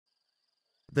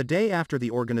The day after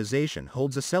the organization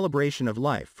holds a celebration of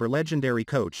life for legendary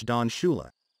coach Don Shula,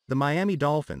 the Miami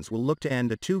Dolphins will look to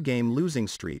end a two-game losing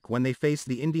streak when they face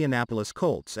the Indianapolis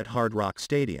Colts at Hard Rock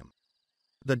Stadium.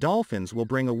 The Dolphins will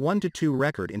bring a 1-2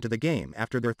 record into the game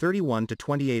after their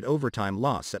 31-28 overtime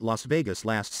loss at Las Vegas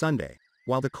last Sunday,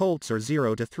 while the Colts are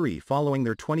 0-3 following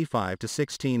their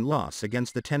 25-16 loss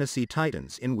against the Tennessee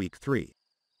Titans in Week 3.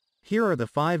 Here are the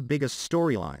 5 biggest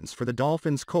storylines for the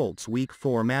Dolphins-Colts Week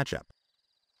 4 matchup.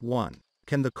 1.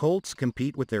 Can the Colts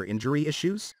compete with their injury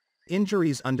issues?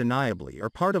 Injuries undeniably are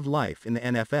part of life in the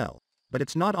NFL, but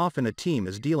it's not often a team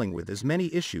is dealing with as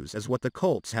many issues as what the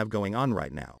Colts have going on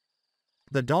right now.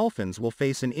 The Dolphins will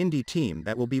face an Indy team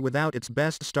that will be without its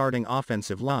best starting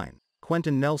offensive line,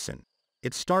 Quentin Nelson,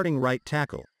 its starting right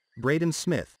tackle, Braden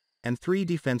Smith, and 3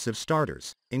 defensive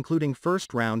starters, including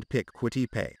first-round pick Kwity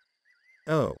Paye.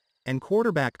 And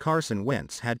quarterback Carson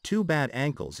Wentz had 2 bad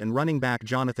ankles and running back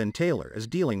Jonathan Taylor is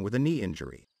dealing with a knee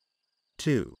injury.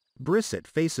 2. Brissett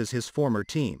faces his former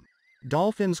team.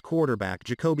 Dolphins quarterback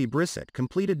Jacoby Brissett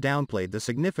downplayed the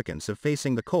significance of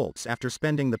facing the Colts after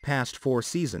spending the past 4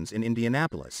 seasons in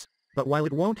Indianapolis, but while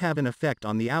it won't have an effect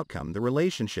on the outcome, the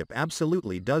relationship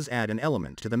absolutely does add an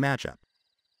element to the matchup.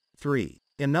 3.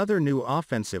 Another new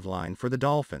offensive line for the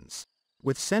Dolphins.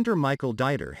 With center Michael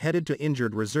Dieter headed to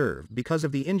injured reserve because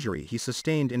of the injury he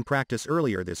sustained in practice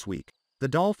earlier this week, the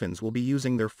Dolphins will be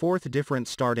using their 4th different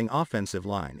starting offensive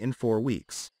line in 4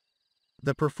 weeks.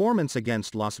 The performance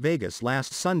against Las Vegas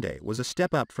last Sunday was a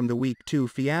step up from the Week 2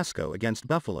 fiasco against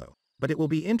Buffalo, but it will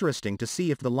be interesting to see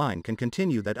if the line can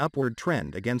continue that upward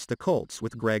trend against the Colts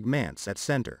with Greg Mance at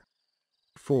center.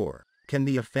 4. Can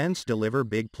the offense deliver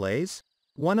big plays?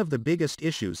 One of the biggest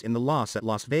issues in the loss at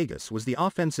Las Vegas was the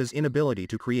offense's inability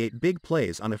to create big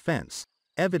plays on offense,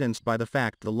 evidenced by the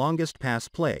fact the longest pass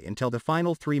play until the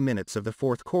final 3 minutes of the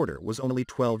fourth quarter was only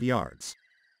 12 yards.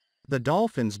 The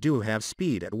Dolphins do have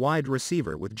speed at wide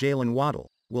receiver with Jalen Waddle,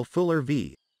 Will Fuller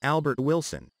v. Albert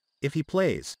Wilson, if he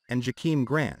plays, and Jakeem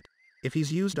Grant, if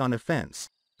he's used on offense,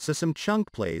 so some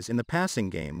chunk plays in the passing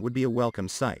game would be a welcome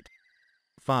sight.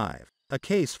 5. A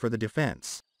case for the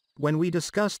defense. When we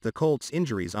discussed the Colts'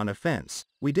 injuries on offense,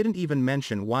 we didn't even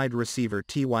mention wide receiver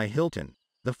T.Y. Hilton,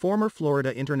 the former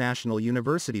Florida International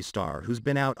University star who's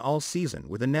been out all season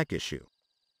with a neck issue.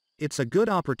 It's a good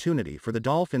opportunity for the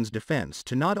Dolphins' defense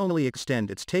to not only extend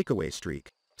its takeaway streak,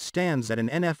 stands at an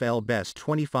NFL best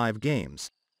 25 games,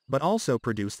 but also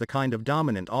produce the kind of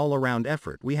dominant all-around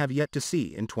effort we have yet to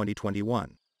see in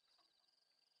 2021.